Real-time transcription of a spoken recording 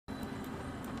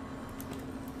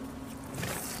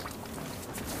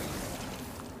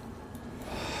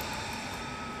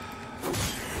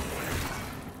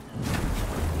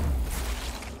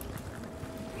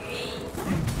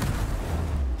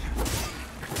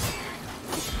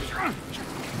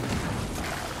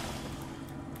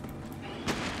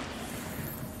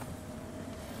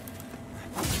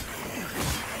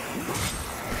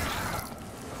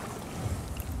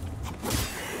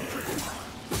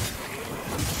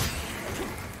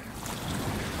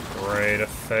Great, a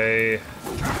Fae.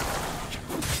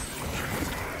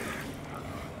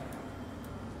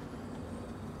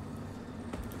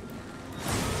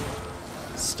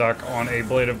 Stuck on a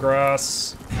blade of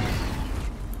grass.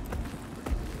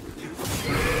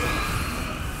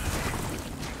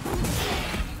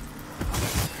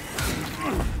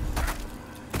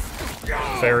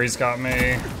 Fairy's got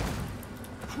me.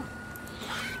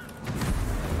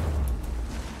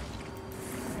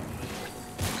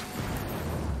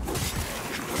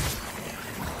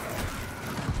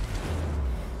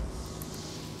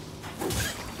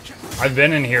 I've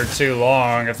been in here too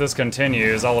long. If this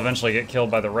continues, I'll eventually get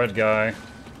killed by the red guy.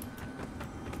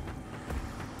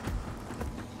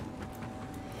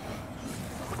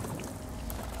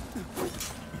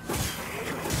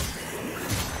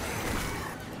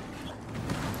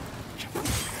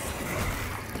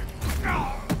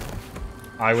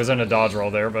 I was in a dodge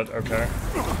roll there, but okay.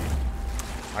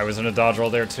 I was in a dodge roll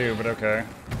there too, but okay.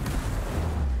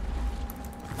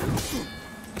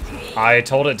 I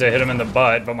told it to hit him in the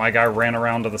butt, but my guy ran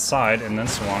around to the side and then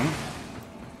swung.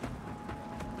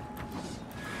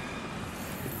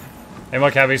 Hey,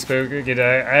 Muck, happy spooky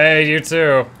day. Hey, you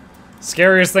too.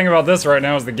 Scariest thing about this right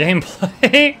now is the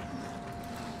gameplay.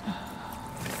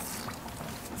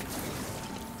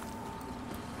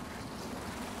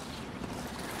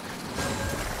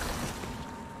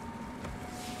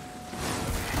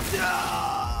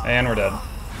 And we're dead.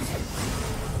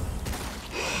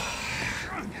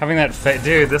 Having that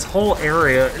dude, this whole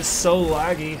area is so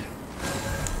laggy.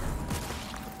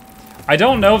 I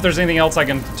don't know if there's anything else I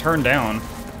can turn down.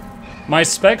 My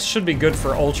specs should be good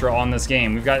for Ultra on this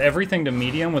game. We've got everything to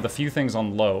medium with a few things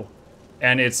on low.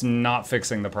 And it's not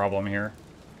fixing the problem here.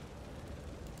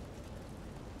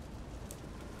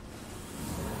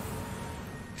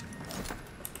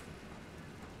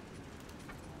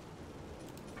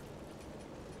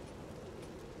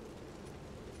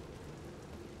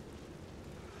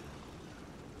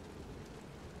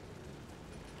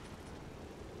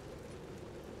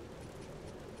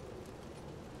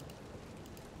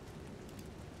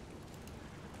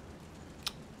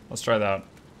 Let's try that.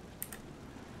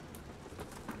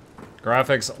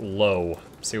 Graphics low.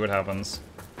 See what happens.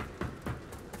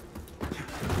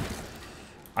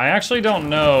 I actually don't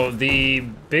know. The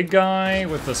big guy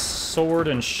with the sword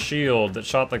and shield that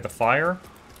shot like the fire,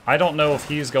 I don't know if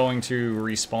he's going to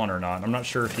respawn or not. I'm not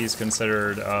sure if he's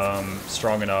considered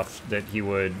strong enough that he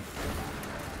would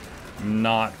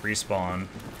not respawn.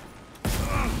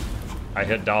 I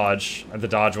hit dodge. The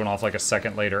dodge went off like a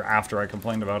second later after I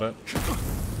complained about it.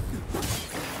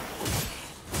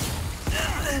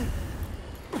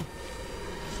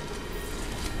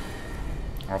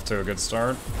 Off to a good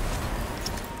start.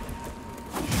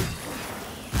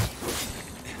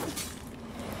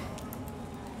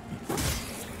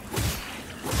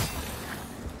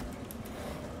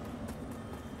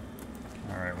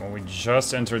 Alright, well, we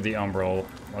just entered the Umbral.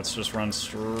 Let's just run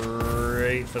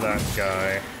straight for that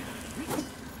guy.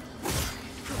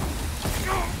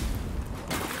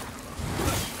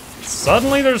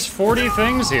 Suddenly there's 40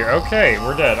 things here. Okay,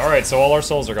 we're dead. Alright, so all our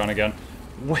souls are gone again.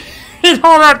 Where did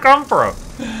all that come from?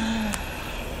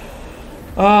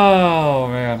 Oh,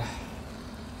 man.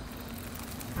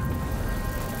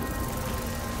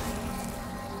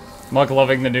 Muck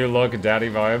loving the new look, daddy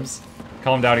vibes.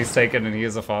 Calm down, he's taken and he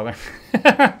is a father.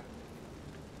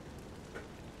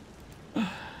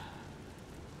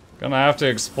 Gonna have to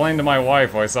explain to my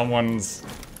wife why someone's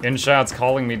in chat's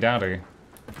calling me daddy.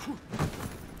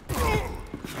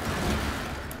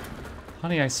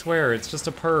 Honey, I swear, it's just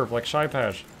a perv, like Shy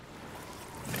Patch.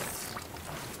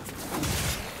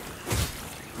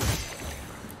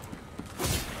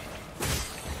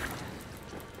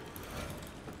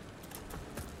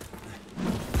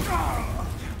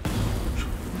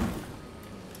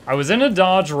 I was in a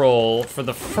dodge roll for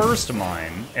the first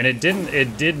mine, and it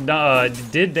did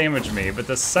damage me, but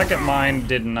the second mine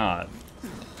did not.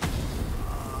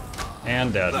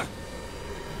 And dead.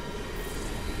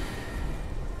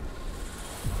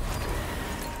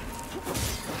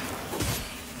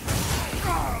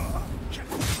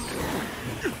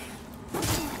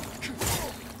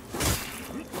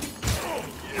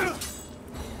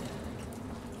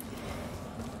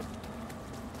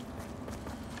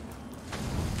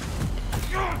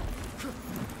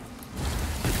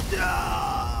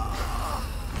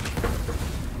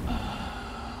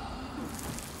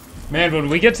 Man, when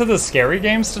we get to the scary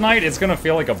games tonight, it's gonna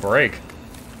feel like a break.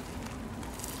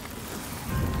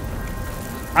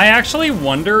 I actually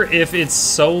wonder if it's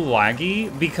so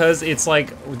laggy because it's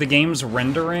like the game's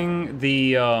rendering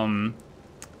the,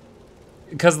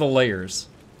 because of the layers,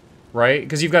 right?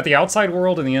 Because you've got the outside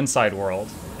world and the inside world,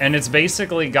 and it's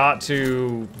basically got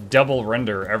to double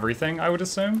render everything, I would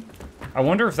assume. I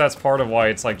wonder if that's part of why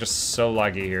it's like just so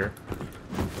laggy here.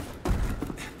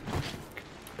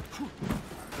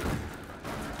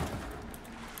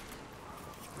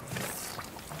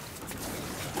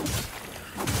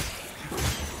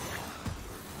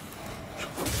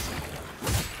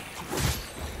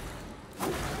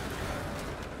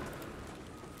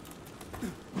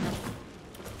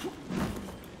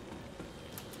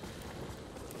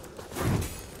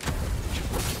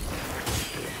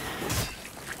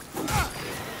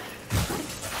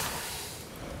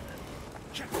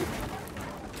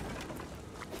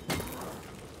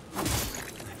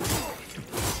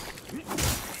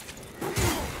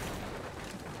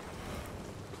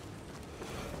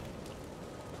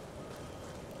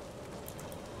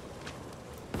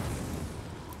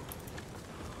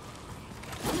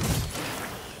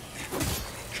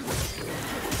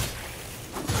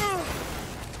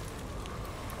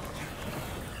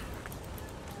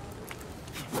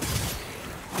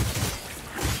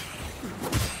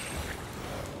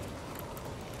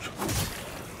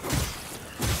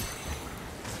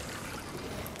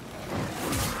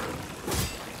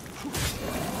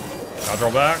 Draw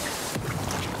back.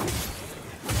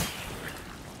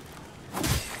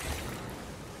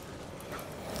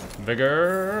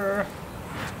 Vigor.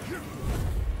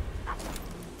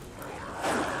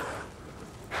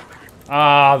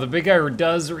 Ah, the big guy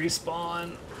does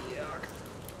respawn. Yuck.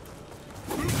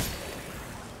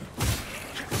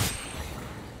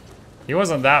 He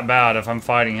wasn't that bad if I'm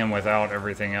fighting him without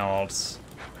everything else.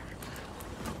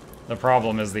 The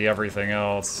problem is the everything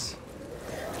else.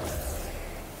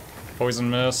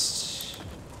 Poison mist.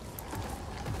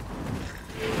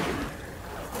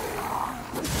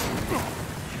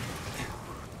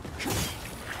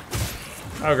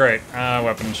 Oh great,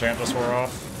 weapon enchant just wore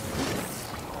off.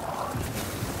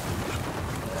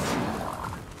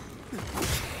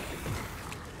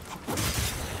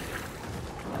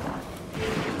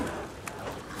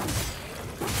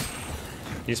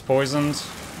 He's poisoned.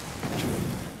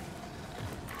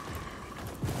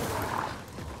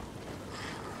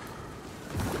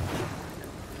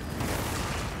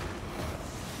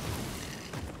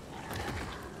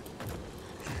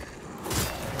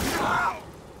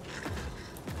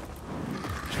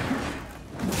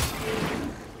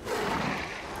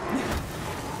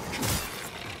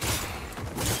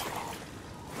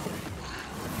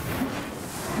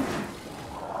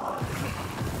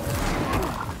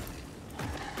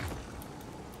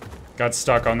 Got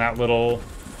stuck on that little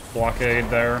blockade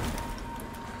there.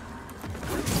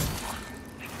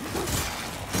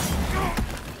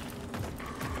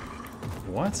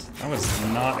 What? That was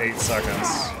not 8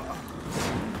 seconds.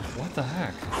 What the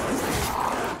heck?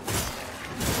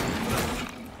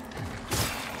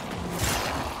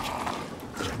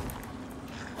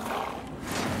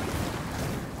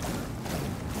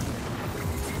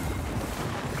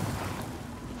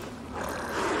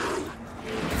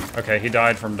 Okay, he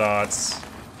died from dots.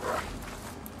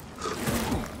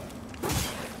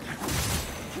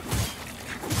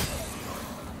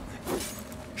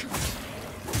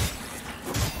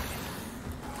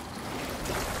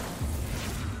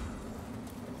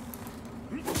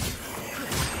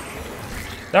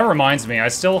 That reminds me, I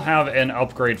still have an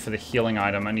upgrade for the healing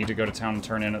item I need to go to town and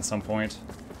turn in at some point.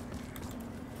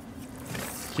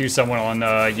 Cue someone on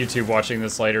YouTube watching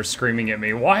this later screaming at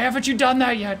me, "Why haven't you done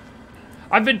that yet?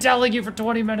 I've been telling you for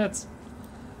 20 minutes.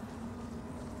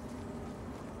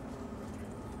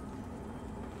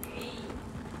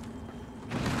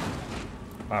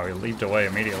 Wow, he leaped away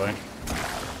immediately.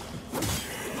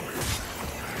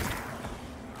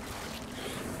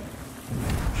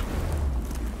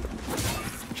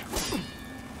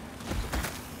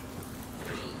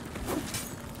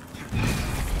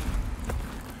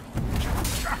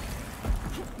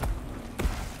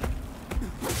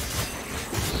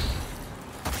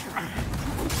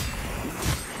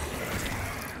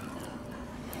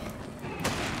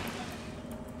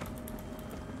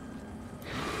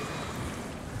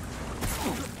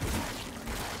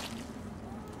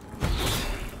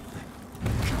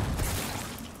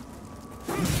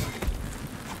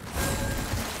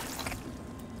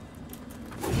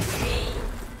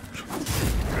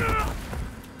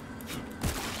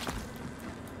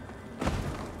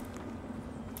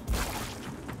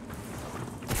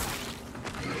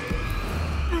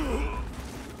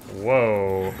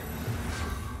 Whoa.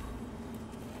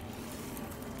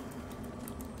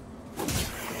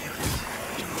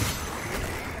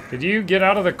 Did you get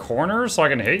out of the corner so I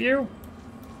can hit you?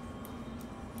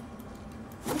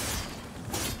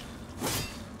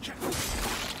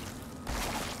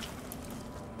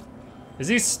 Is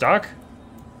he stuck?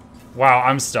 Wow,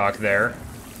 I'm stuck there.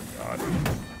 God.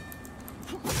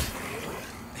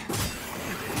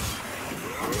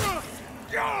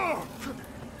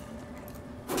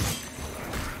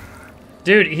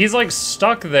 Dude, he's like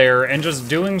stuck there and just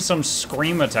doing some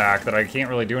scream attack that I can't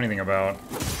really do anything about.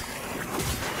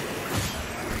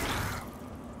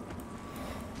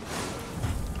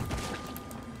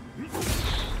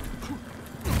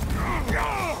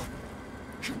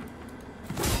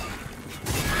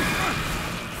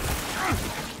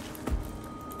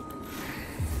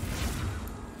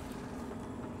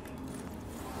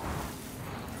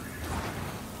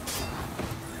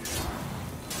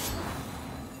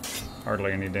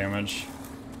 Hardly any damage.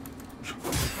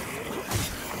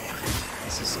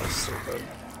 This is so stupid.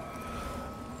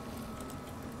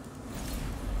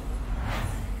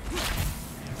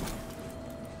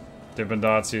 Dippin'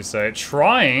 dots, you say.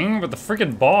 Trying, but the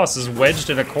freaking boss is wedged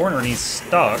in a corner and he's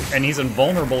stuck, and he's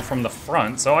invulnerable from the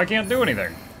front, so I can't do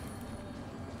anything.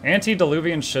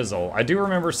 Antediluvian Chisel. I do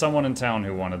remember someone in town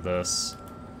who wanted this.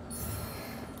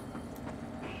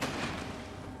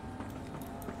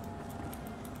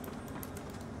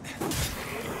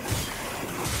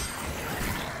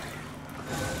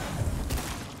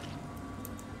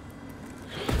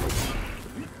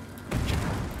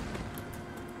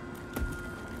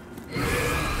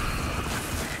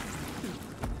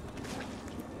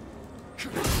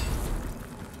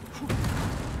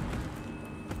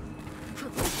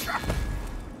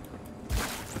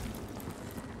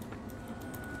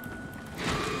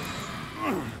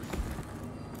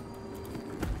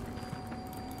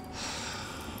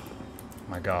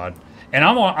 My God. And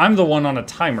I'm the one on a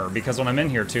timer, because when I'm in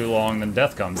here too long, then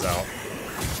death comes out.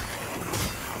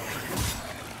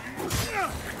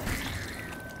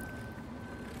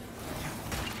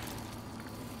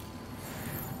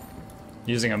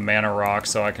 Using a mana rock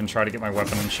so I can try to get my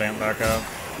weapon enchant back up.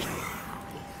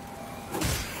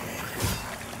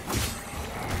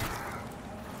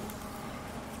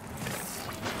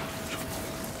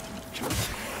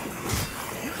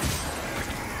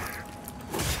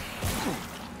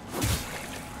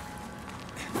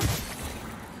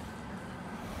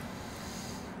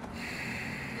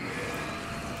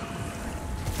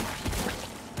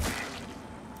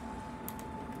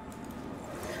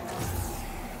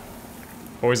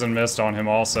 Poison mist on him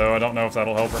also. I don't know if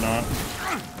that'll help or not.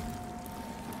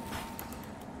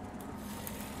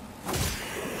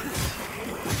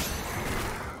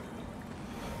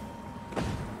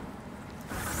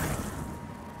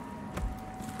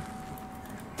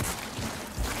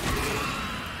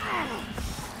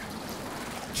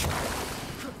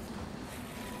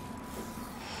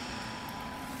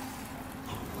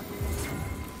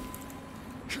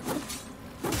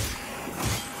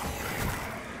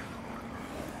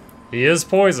 He is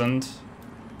poisoned.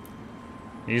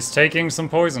 He's taking some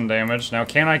poison damage. Now,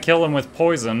 can I kill him with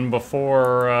poison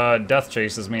before death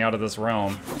chases me out of this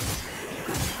realm?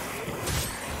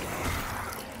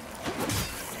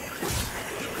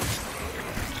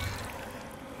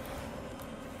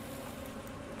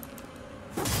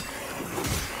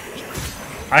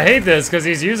 I hate this because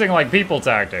he's using like people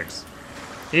tactics.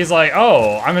 He's like,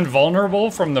 oh, I'm invulnerable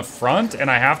from the front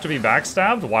and I have to be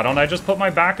backstabbed? Why don't I just put my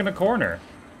back in a corner?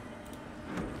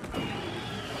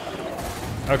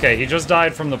 Okay, he just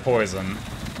died from the poison.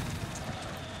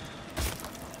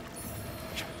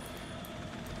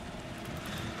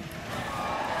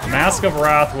 Mask of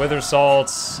Wrath, Wither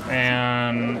Salts,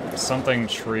 and something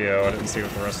trio. I didn't see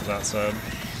what the rest of that said.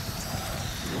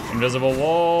 Invisible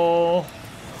Wall.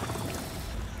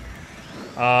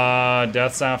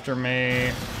 Death's after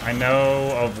me. I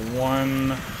know of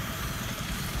one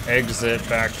exit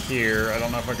back here. I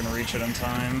don't know if I can reach it in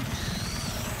time.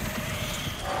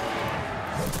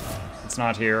 It's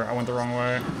not here. I went the wrong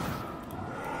way.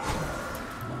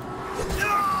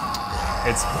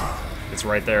 It's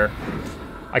right there.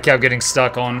 I kept getting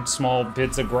stuck on small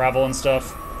bits of gravel and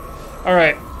stuff. All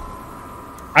right.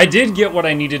 I did get what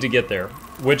I needed to get there,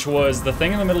 which was the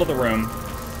thing in the middle of the room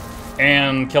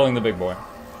and killing the big boy.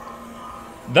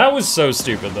 That was so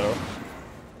stupid, though.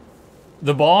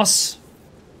 The boss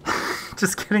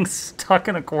just getting stuck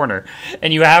in a corner,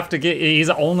 and you have to get. He's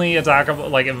only attackable,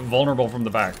 like vulnerable from the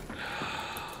back.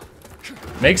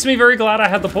 Makes me very glad I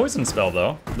had the poison spell,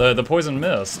 though. The poison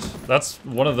mist. That's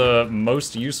one of the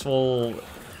most useful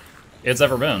it's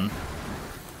ever been.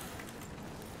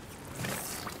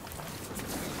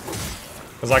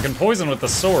 Because I can poison with the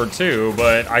sword too,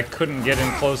 but I couldn't get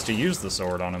in close to use the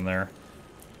sword on him there.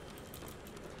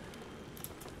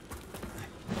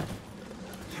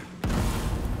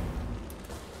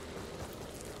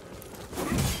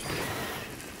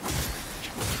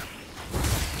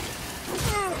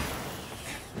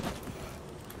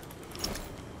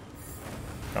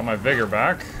 Got my vigor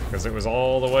back, because it was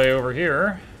all the way over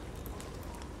here.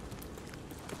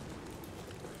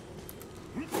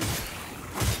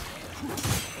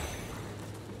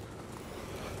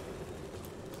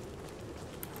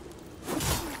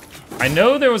 I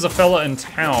know there was a fella in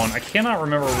town, I cannot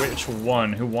remember which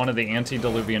one, who wanted the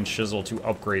antediluvian chisel to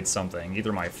upgrade something.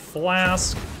 Either my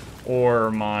flask,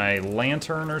 or my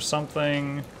lantern or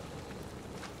something.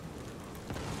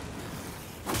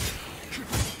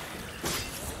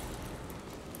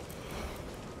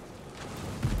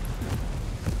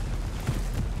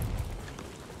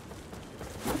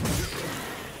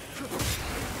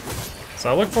 So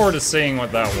I look forward to seeing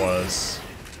what that was.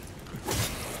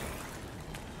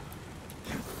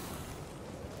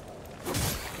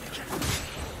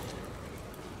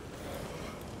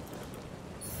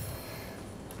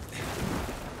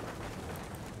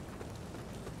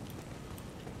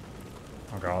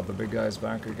 Oh god, the big guy's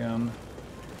back again.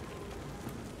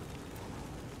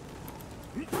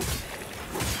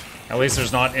 At least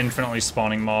there's not infinitely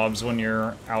spawning mobs when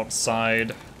you're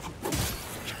outside.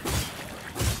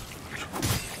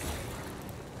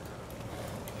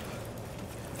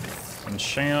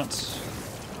 Enchant.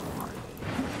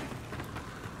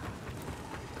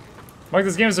 Like,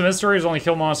 this game is a mystery, it's only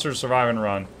kill monsters, survive and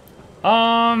run.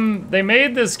 They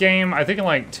made this game, I think in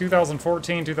like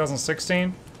 2014,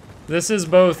 2016. This is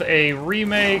both a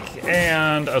remake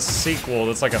and a sequel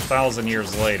that's like 1,000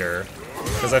 years later.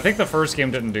 Because I think the first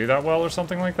game didn't do that well or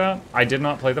something like that. I did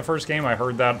not play the first game, I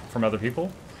heard that from other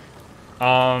people.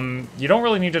 You don't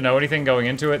really need to know anything going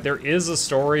into it. There is a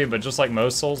story, but just like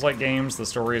most Souls-like games, the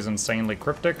story is insanely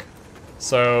cryptic.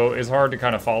 So it's hard to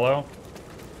kind of follow.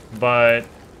 But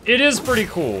it is pretty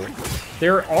cool.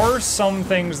 There are some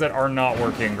things that are not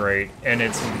working great, and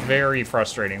it's very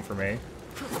frustrating for me.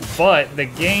 But the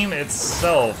game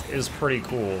itself is pretty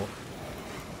cool.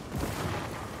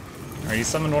 Alright, he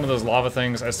summoned one of those lava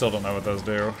things. I still don't know what those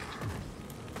do.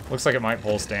 Looks like it might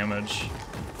pulse damage.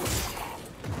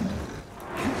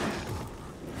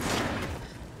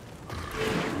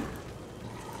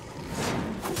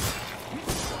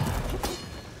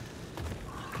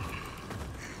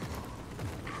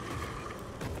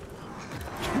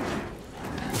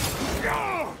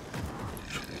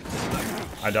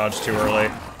 I dodged too early.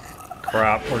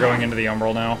 Crap, we're going into the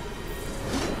Umbral now.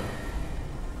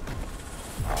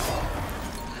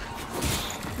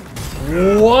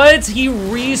 What? He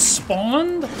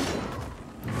respawned?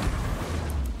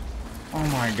 Oh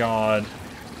my god.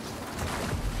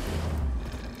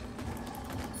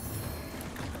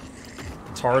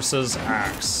 Tarsa's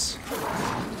axe.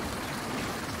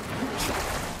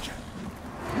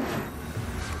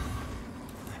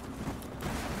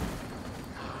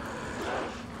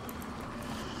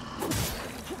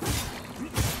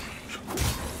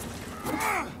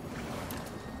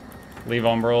 Leave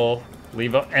Umbral.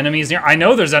 Leave enemies near. I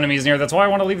know there's enemies near, that's why I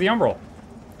want to leave the Umbral.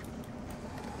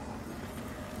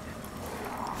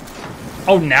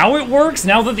 Oh, now it works?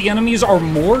 Now that the enemies are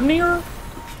more near?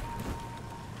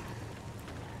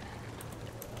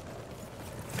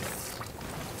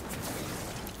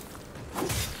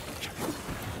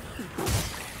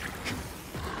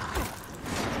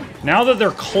 Now that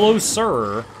they're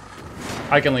closer,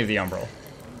 I can leave the Umbral.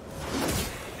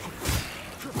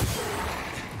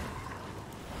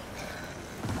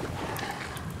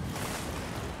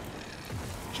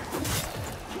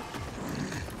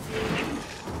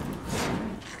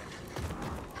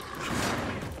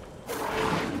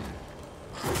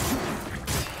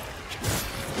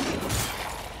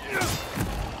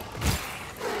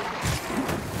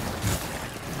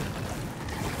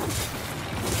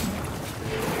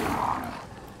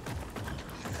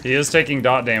 He is taking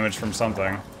dot damage from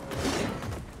something.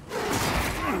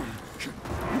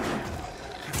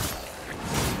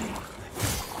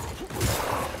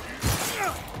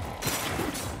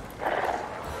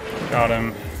 Got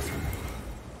him.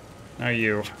 Now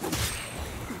you.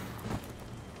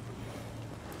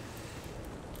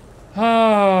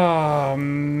 Oh,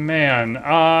 man.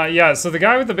 Yeah, so the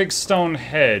guy with the big stone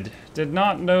head did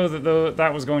not know that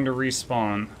that was going to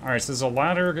respawn. Alright, so there's a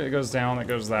ladder that goes down that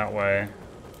goes that way.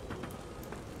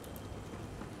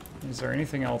 Is there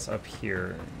anything else up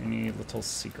here? Any little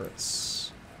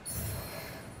secrets?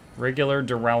 Regular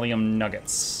Duralium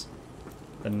nuggets.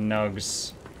 The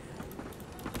nugs.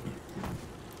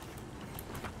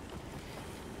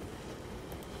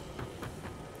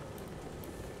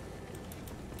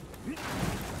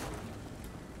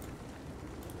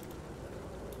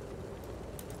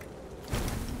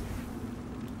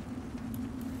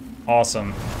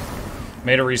 Awesome.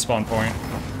 Made a respawn point.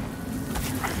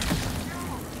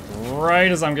 Right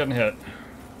as I'm getting hit.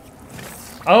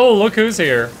 Oh, look who's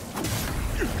here.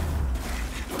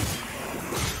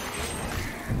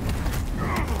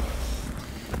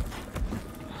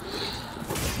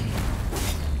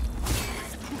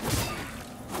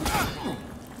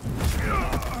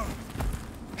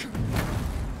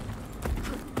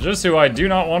 Just who I do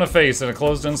not want to face in a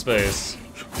closed-in space.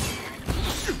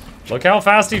 Look how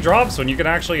fast he drops when you can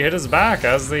actually hit his back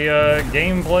as the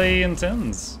gameplay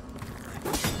intends.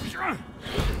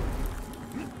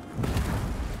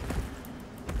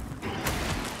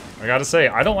 I gotta say,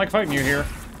 I don't like fighting you here.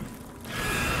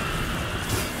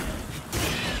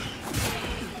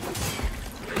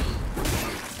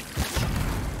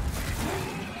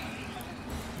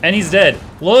 And he's dead.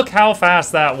 Look how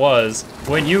fast that was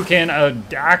when you can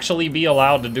actually be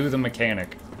allowed to do the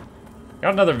mechanic.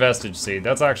 Got another vestige seed.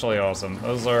 That's actually awesome.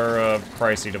 Those are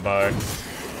pricey to buy.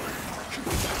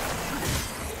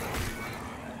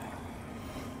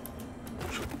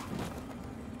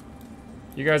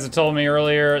 You guys had told me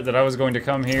earlier that I was going to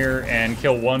come here and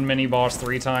kill one mini-boss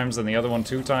 3 times and the other one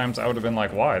 2 times. I would have been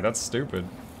like, why? That's stupid.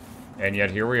 And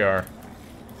yet here we are.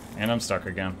 And I'm stuck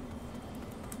again.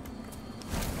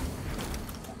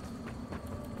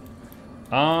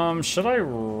 Should I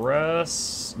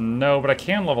rest? No, but I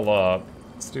can level up.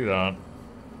 Let's do that.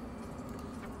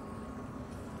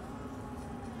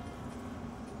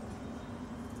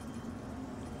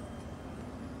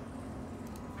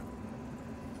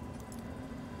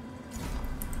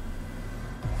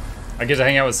 I get to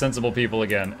hang out with sensible people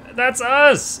again. That's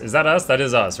us! Is that us? That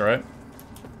is us, right?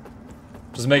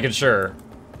 Just making sure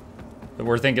that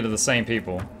we're thinking of the same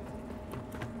people.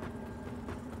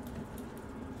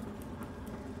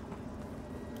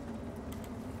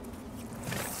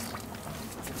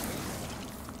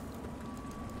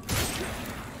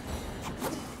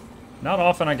 Not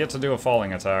often I get to do a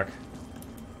falling attack.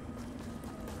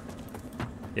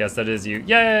 Yes, that is you.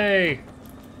 Yay!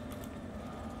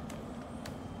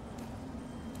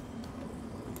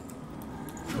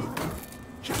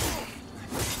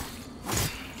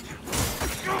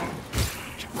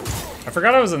 I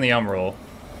forgot I was in the Umbral.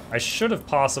 I should have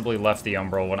possibly left the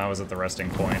Umbral when I was at the resting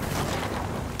point.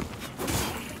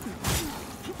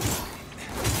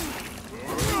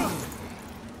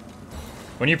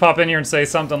 When you pop in here and say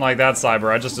something like that,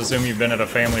 Cyber, I just assume you've been at a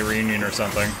family reunion or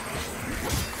something.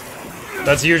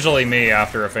 That's usually me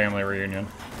after a family reunion.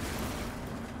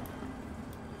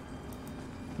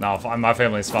 No, my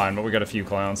family's fine, but we got a few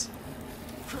clowns.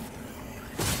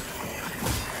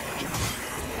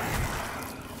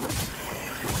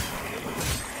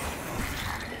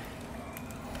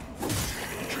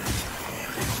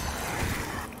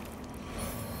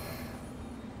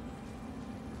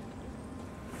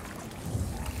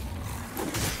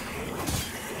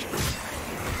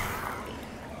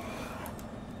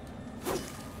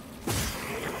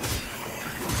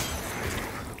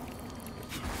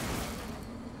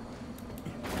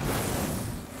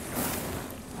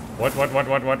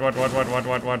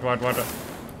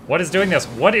 What is doing this?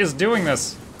 What is doing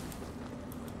this?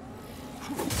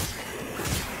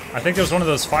 I think there's one of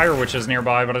those fire witches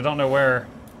nearby, but I don't know where.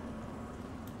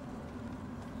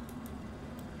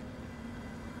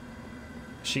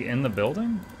 Is she in the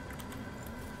building?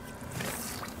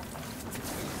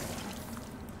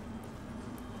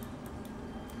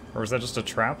 Or is that just a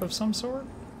trap of some sort?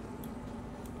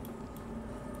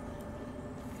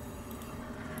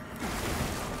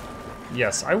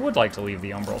 Yes, I would like to leave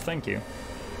the Umbral, thank you.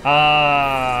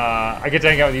 I get to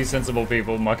hang out with you sensible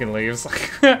people, mucking leaves.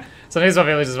 Sometimes my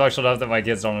family just functional enough that my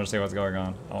kids don't understand what's going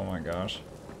on. Oh my gosh.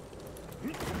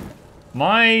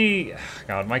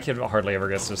 God, my kid hardly ever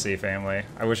gets to see family.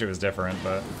 I wish it was different,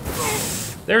 but...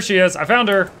 There she is, I found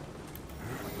her!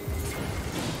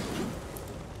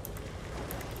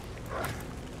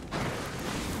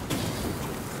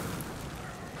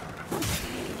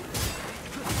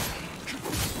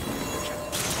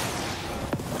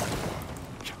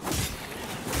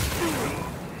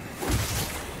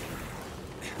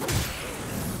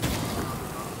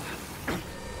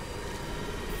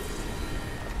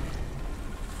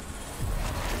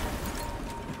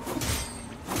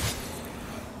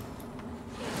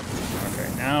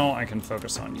 I can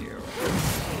focus on you.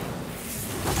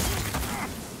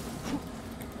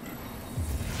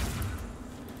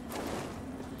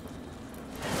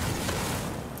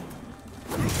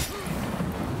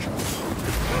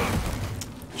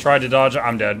 Tried to dodge.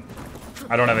 I'm dead.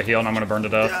 I don't have a heal and I'm gonna burn to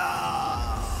death.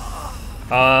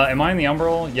 Am I in the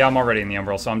Umbral? Yeah, I'm already in the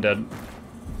Umbral, so I'm dead.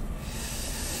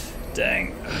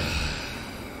 Dang.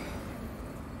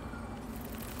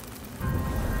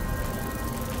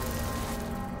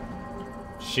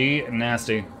 She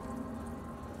nasty.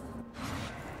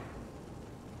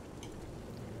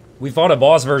 We fought a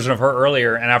boss version of her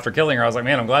earlier, and after killing her, I was like,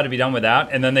 man, I'm glad to be done with that.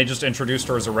 And then they just introduced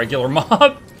her as a regular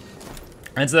mob.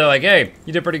 And so they're like, hey,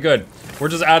 you did pretty good. We're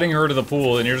just adding her to the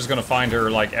pool, and you're just gonna find her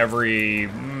like every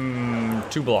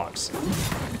 2 blocks.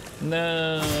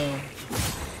 No.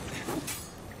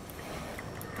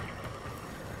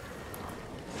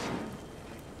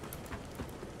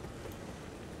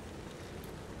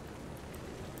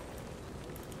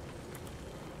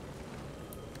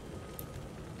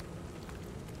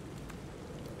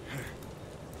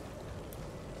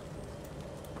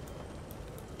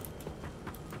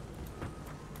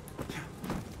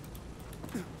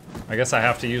 I guess I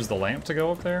have to use the lamp to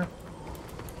go up there?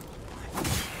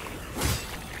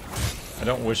 I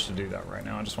don't wish to do that right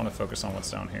now. I just want to focus on what's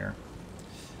down here.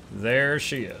 There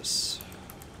she is.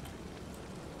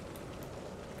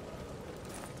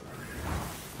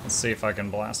 Let's see if I can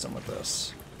blast him with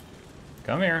this.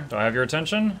 Come here. Do I have your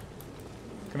attention?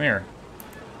 Come here.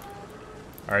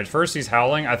 Alright, first he's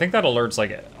howling. I think that alerts,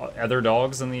 like, other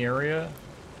dogs in the area.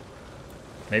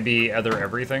 Maybe other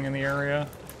everything in the area.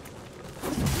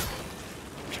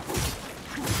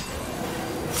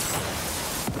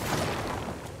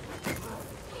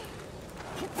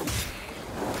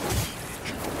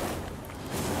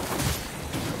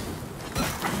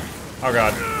 Oh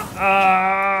god.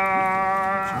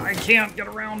 I can't get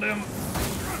around him.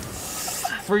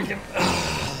 Freaking.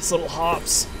 These little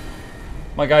hops.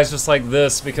 My guy's just like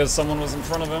this because someone was in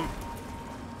front of him.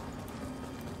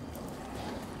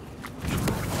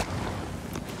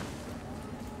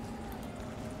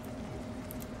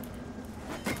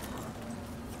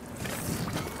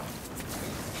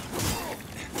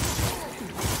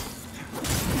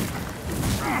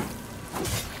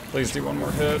 Please do one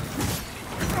more hit.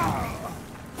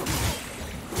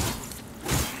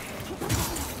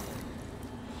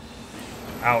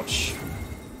 Ouch.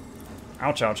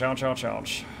 Ouch, ouch, ouch, ouch,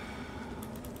 ouch.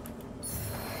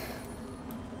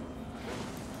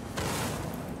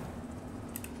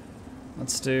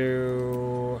 Let's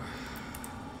do...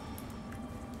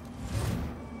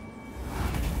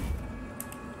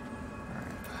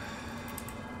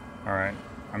 Alright.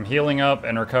 I'm healing up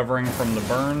and recovering from the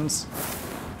burns.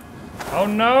 Oh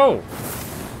no!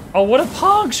 Oh, what a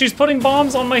pog! She's putting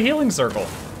bombs on my healing circle.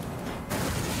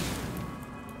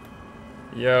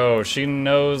 Yo, she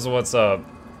knows what's up.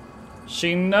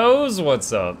 She knows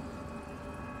what's up.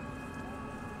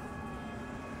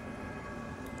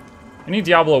 Any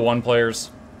Diablo 1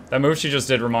 players? That move she just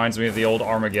did reminds me of the old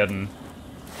Armageddon,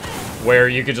 where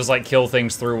you could just like kill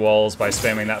things through walls by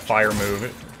spamming that fire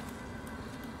move.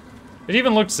 It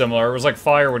even looked similar. It was like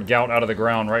fire would gout out of the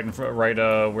ground right in front,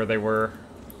 where they were.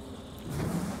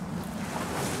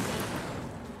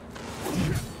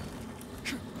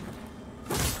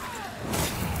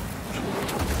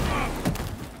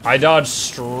 I dodged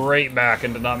straight back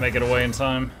and did not make it away in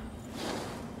time.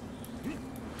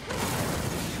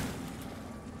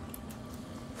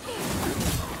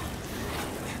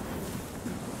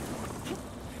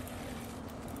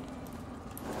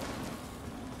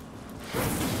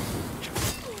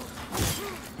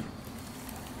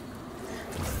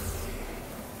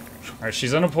 Alright,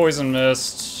 she's in a poison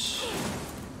mist.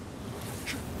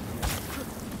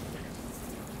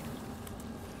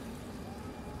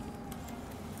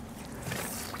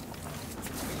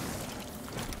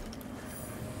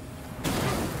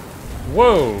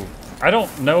 Whoa! I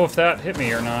don't know if that hit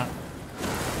me or not.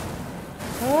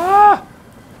 Ah!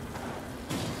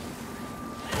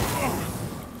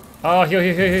 Oh, heal,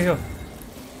 heal, heal, heal, heal.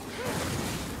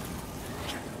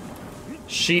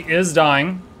 She is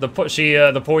dying. The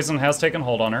poison has taken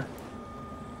hold on her.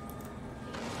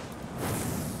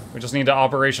 We just need to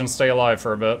Operation Stay Alive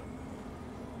for a bit.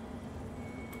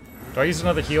 Do I use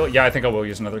another heal? Yeah, I think I will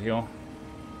use another heal.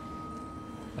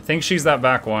 I think she's that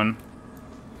back one.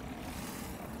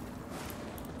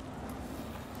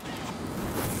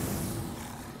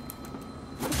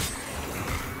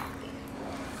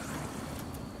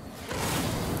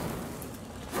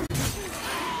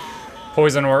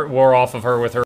 Poison wore off of her with her